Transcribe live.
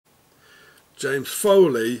James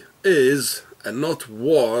Foley is, and not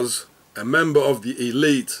was, a member of the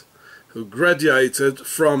elite who graduated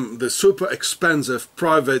from the super expensive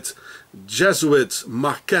private Jesuit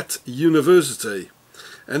Marquette University.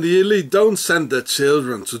 And the elite don't send their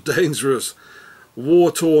children to dangerous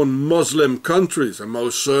war-torn Muslim countries, and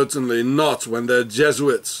most certainly not when they're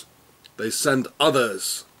Jesuits. They send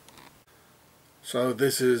others. So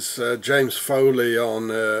this is James Foley on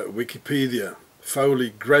Wikipedia. Foley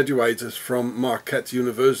graduated from Marquette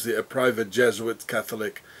University, a private Jesuit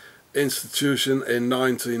Catholic institution, in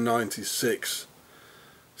 1996.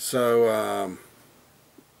 So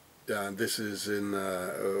yeah, this is in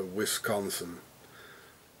Wisconsin.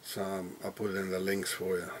 So I'll put in the links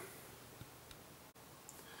for you.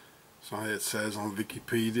 So here it says on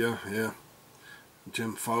Wikipedia here,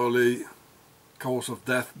 Jim Foley, cause of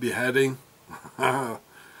death, beheading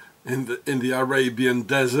in the Arabian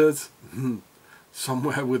desert,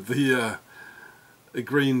 somewhere with the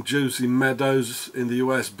green juicy meadows in the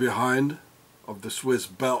US behind of the Swiss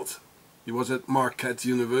belt. He was at Marquette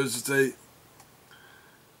University.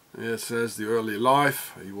 Here it says the early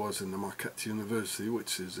life. He was in the Marquette University,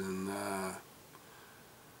 which is in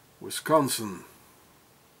Wisconsin,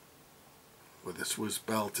 where the Swiss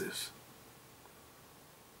belt is.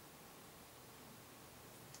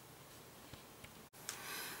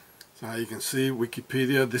 So you can see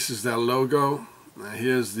Wikipedia, this is their logo.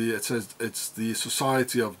 Here's the, it says it's the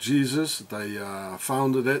Society of Jesus. They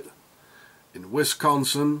founded it in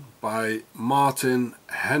Wisconsin by Martin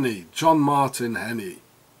Henney, John Martin Henney.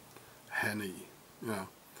 Yeah,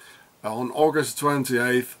 on August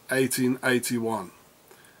 28th, 1881.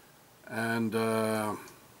 And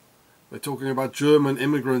they're talking about German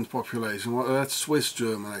immigrant population. Well, that's Swiss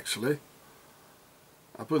German actually.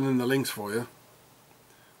 I'll put in the links for you.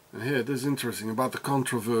 And here, this is interesting about the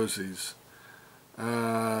controversies.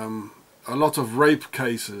 A lot of rape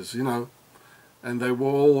cases, you know, and they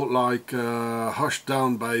were all like hushed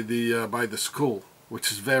down by the school,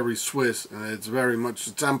 which is very Swiss, and it's very much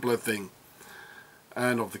a Templar thing,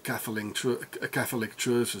 and of the Catholic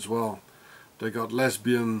Church as well. They got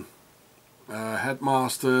lesbian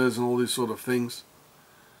headmasters and all these sort of things.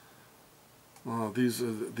 Well, these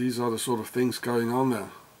are the sort of things going on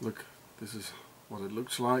there. Look, this is what it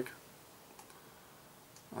looks like.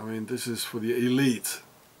 I mean, this is for the elite,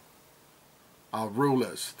 our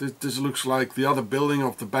rulers. This looks like the other building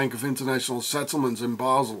of the Bank of International Settlements in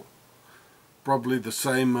Basel. Probably the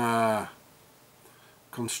same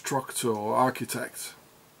constructor or architect.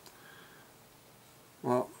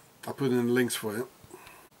 Well, I'll put in links for you.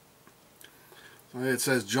 So here it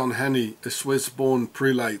says John Henney, a Swiss-born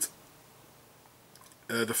prelate.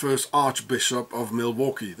 The first Archbishop of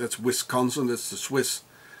Milwaukee. That's Wisconsin. That's the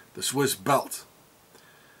Swiss belt.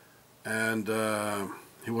 And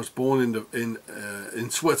he was born in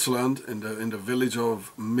Switzerland, in the village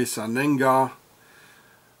of Missanenga,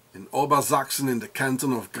 in Obersachsen, in the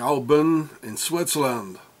canton of Grauben, in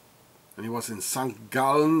Switzerland. And he was in St.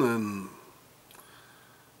 Gallen, and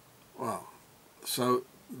well, so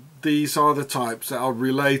these are the types that are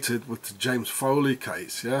related with the James Foley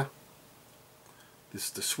case, yeah. This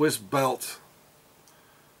is the Swiss belt,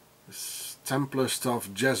 this Templar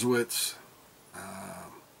stuff, Jesuits.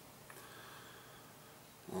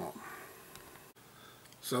 Well.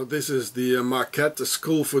 So this is the Marquette, the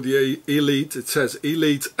school for the elite. It says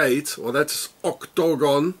Elite 8, well that's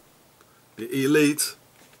Octagon, the elite.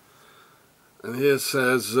 And here it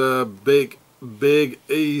says Big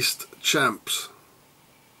East Champs.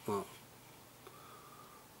 Well.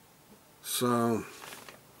 So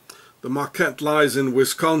the Marquette lies in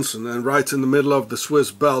Wisconsin and right in the middle of the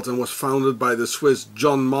Swiss belt, and was founded by the Swiss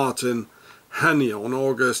John Martin Henney on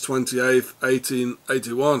August 28th,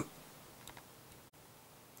 1881.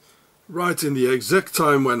 Right in the exact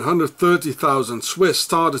time when 130,000 Swiss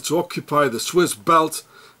started to occupy the Swiss belt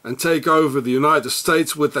and take over the United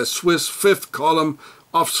States with their Swiss fifth column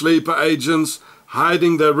of sleeper agents,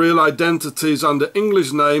 hiding their real identities under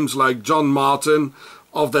English names like John Martin,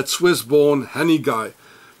 of that Swiss-born Henney guy.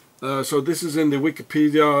 So this is in the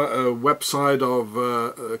Wikipedia website of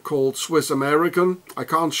called Swiss American. I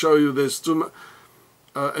can't show you this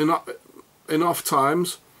enough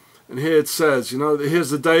times. And here it says, you know,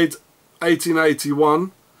 here's the date,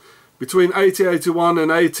 1881. Between 1881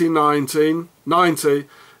 and 1890,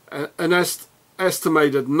 an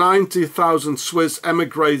estimated 90,000 Swiss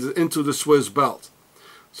emigrated into the Swiss belt.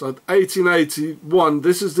 So 1881,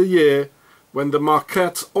 this is the year when the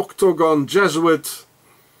Marquette Octagon Jesuit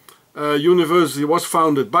University was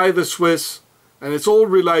founded by the Swiss, and it's all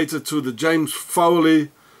related to the James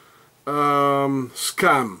Foley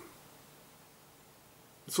scam.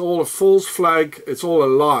 It's all a false flag, it's all a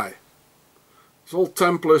lie. It's all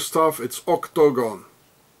Templar stuff, it's octagon.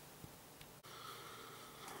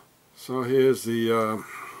 So here's the,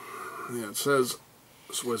 yeah, it says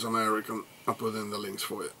Swiss American. I'll put in the links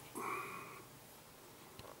for you.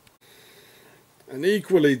 And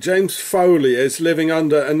equally, James Foley is living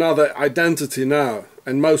under another identity now,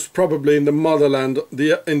 and most probably in the motherland,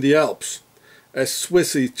 in the Alps, as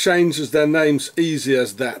Swissy changes their names easy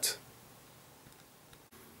as that.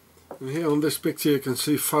 And here on this picture you can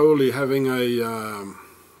see Foley having a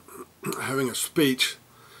speech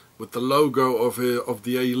with the logo of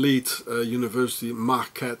the elite university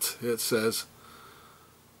Marquette. Here it says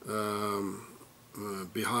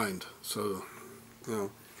behind. So, you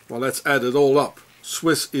know, well, let's add it all up.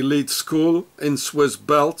 Swiss elite school in Swiss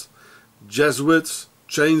belt, Jesuits,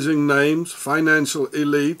 changing names, financial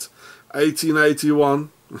elite, 1881.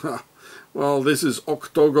 Well, this is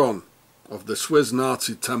octagon of the Swiss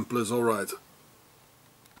Nazi Templars, alright.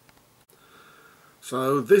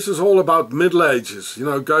 So this is all about Middle Ages, you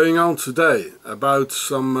know, going on today, about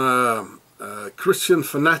some Christian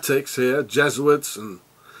fanatics here, Jesuits and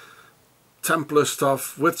Templar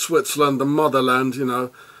stuff with Switzerland, the motherland, you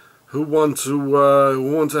know, who want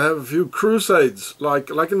to have a few crusades, like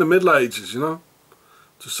in the Middle Ages, you know,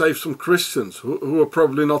 to save some Christians who are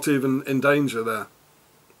probably not even in danger there.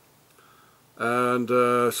 And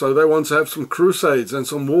so they want to have some crusades and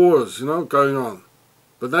some wars, you know, going on.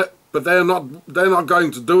 But they're not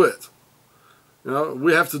going to do it. You know,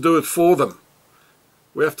 we have to do it for them.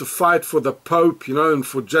 We have to fight for the Pope, you know, and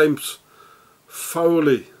for James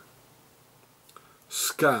Foley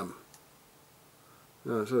scam.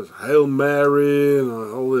 You know, it says Hail Mary and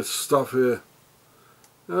all this stuff here.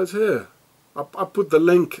 You know, it's here. I put the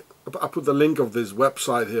link. I put the link of this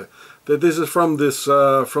website here. This is from this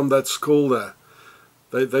from that school there.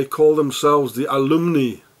 They call themselves the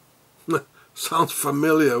Alumni. Sounds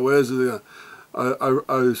familiar. Where is it?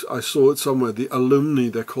 I saw it somewhere. The Alumni.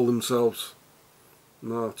 They call themselves.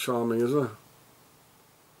 No, charming, isn't it?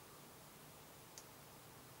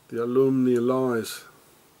 The Alumni lies.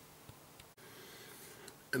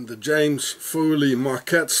 And the James Foley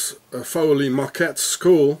Marquette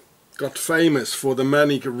school got famous for the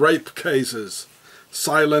many rape cases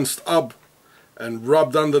silenced up and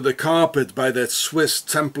rubbed under the carpet by that Swiss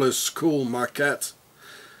Templar school Marquette.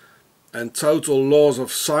 And total laws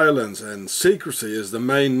of silence and secrecy is the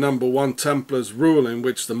main #1 Templars rule in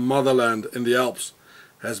which the motherland in the Alps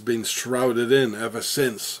has been shrouded in ever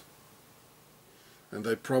since. And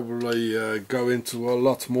they probably go into a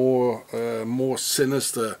lot more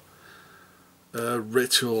sinister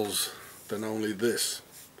rituals than only this.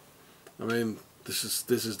 I mean, this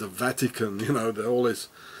is the Vatican, you know. They always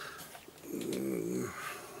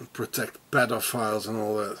protect pedophiles and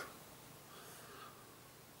all that.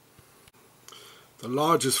 The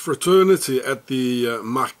largest fraternity at the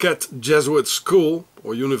Marquette Jesuit school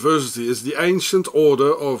or university is the ancient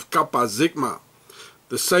order of Kappa Sigma,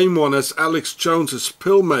 the same one as Alex Jones's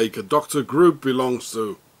pill maker Dr. Group belongs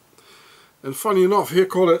to. And funny enough,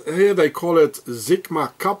 here they call it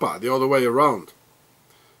Sigma Kappa, the other way around.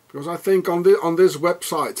 Because I think on this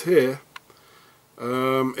website here,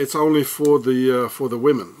 it's only for the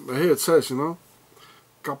women. But here it says, you know,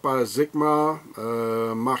 Kappa Sigma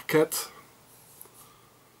Marquette.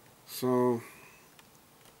 So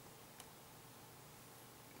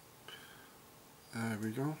there we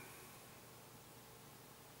go.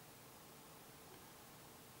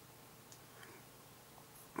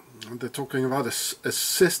 And they're talking about a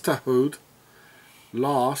sisterhood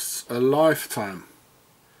lasts a lifetime.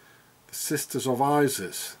 The Sisters of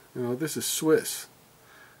Isis. You know, this is Swiss.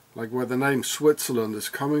 Like where the name Switzerland is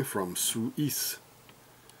coming from, Suisse.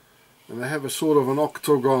 And they have a sort of an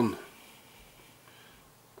octagon,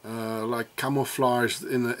 like camouflaged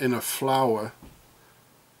in a flower.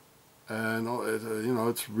 And you know,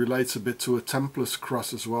 it relates a bit to a Templar's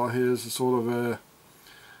cross as well. Here's a sort of a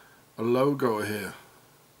logo here.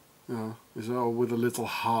 You know, it's all with a little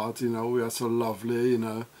heart, you know, we are so lovely, you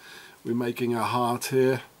know, we're making a heart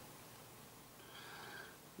here.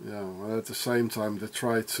 Yeah, well, at the same time they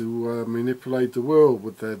try to manipulate the world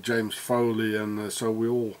with their James Foley, and so we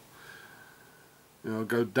all, you know,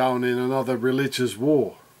 go down in another religious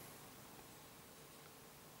war.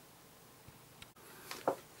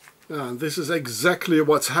 Yeah, and this is exactly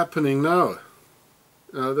what's happening now.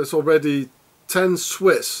 There's already 10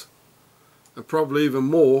 Swiss, and probably even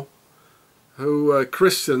more, who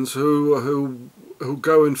Christians who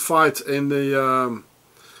go and fight in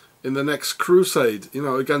the next crusade, you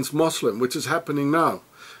know, against Muslim, which is happening now.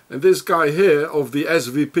 And this guy here of the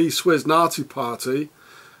SVP Swiss Nazi Party,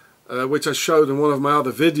 which I showed in one of my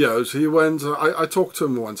other videos. He went, I talked to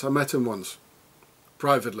him once, I met him once,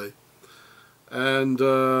 privately. And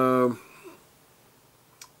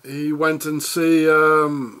he went and see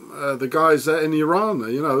the guys there in Iran,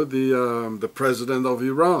 you know, the president of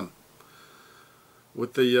Iran,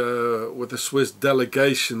 with the Swiss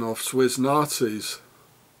delegation of Swiss Nazis.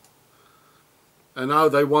 And now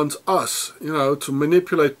they want us, you know, to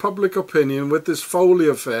manipulate public opinion with this Foley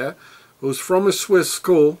affair, who's from a Swiss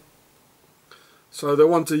school. So they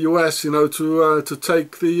want the US, you know, to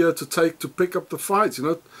pick up the fight, you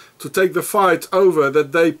know, to take the fight over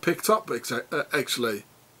that they picked up. Actually,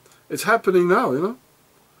 it's happening now, you know.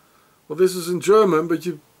 Well, this is in German, but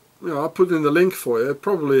you know, I put in the link for you. It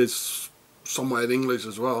probably is somewhere in English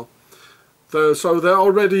as well. So they're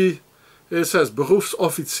already. It says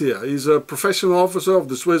Berufsoffizier. He's a professional officer of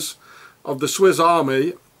the Swiss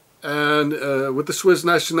Army, and with the Swiss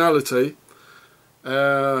nationality,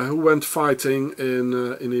 who went fighting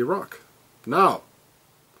in Iraq. Now,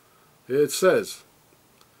 here it says,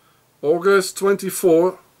 August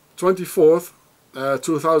 24th,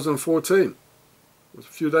 2014. It was a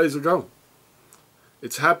few days ago.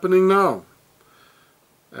 It's happening now.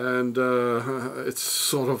 And it's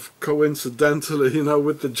sort of coincidentally, you know,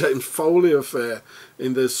 with the James Foley affair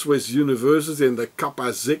in the Swiss university and the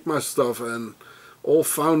Kappa Sigma stuff, and all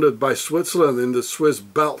founded by Switzerland in the Swiss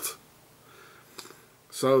belt.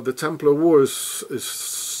 So the Templar War is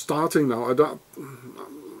starting now.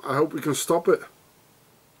 I hope we can stop it,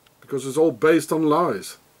 because it's all based on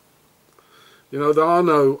lies. You know, there are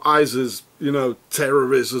no ISIS, you know,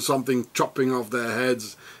 terrorists or something chopping off their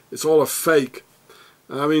heads. It's all a fake.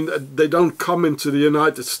 I mean, they don't come into the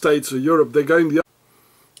United States or Europe. They're going the...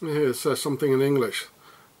 Here it says something in English.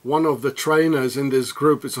 One of the trainers in this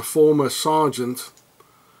group is a former sergeant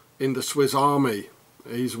in the Swiss Army.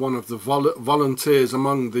 He's one of the volunteers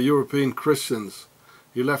among the European Christians.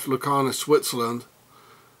 He left Lucana, Switzerland.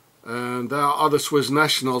 And there are other Swiss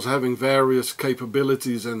nationals having various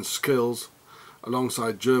capabilities and skills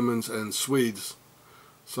alongside Germans and Swedes.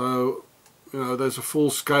 So, you know, there's a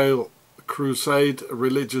full-scale Crusade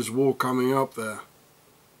religious war coming up there,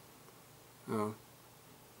 you know.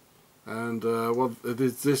 And well,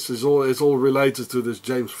 this is all related to this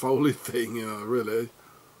James Foley thing, you know, really.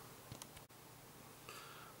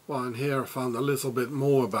 Well, and here I found a little bit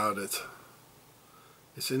more about it.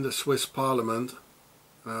 It's in the Swiss Parliament.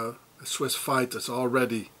 The Swiss fighters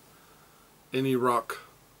already in Iraq.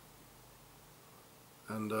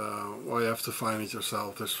 And well, you have to find it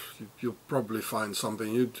yourself. You'll probably find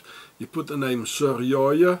something. You put the name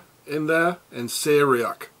SYRIA in there, and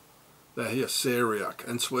Syriac. There, here, Syriac,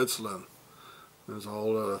 and Switzerland. There's a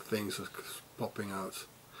whole lot of things popping out.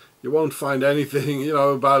 You won't find anything, you know,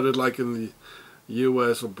 about it like in the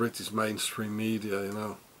US or British mainstream media, you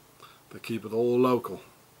know. They keep it all local.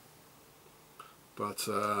 But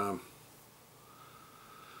well,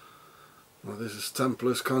 this is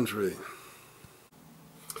Templars country.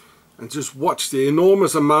 And just watch the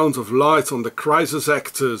enormous amount of light on the crisis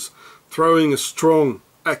actors, throwing a strong,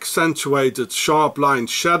 accentuated, sharp-lined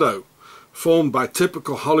shadow formed by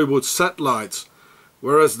typical Hollywood set lights,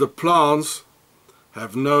 whereas the plants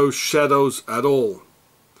have no shadows at all.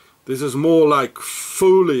 This is more like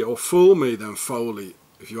Foley or Fool Me than Foley,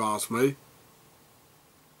 if you ask me.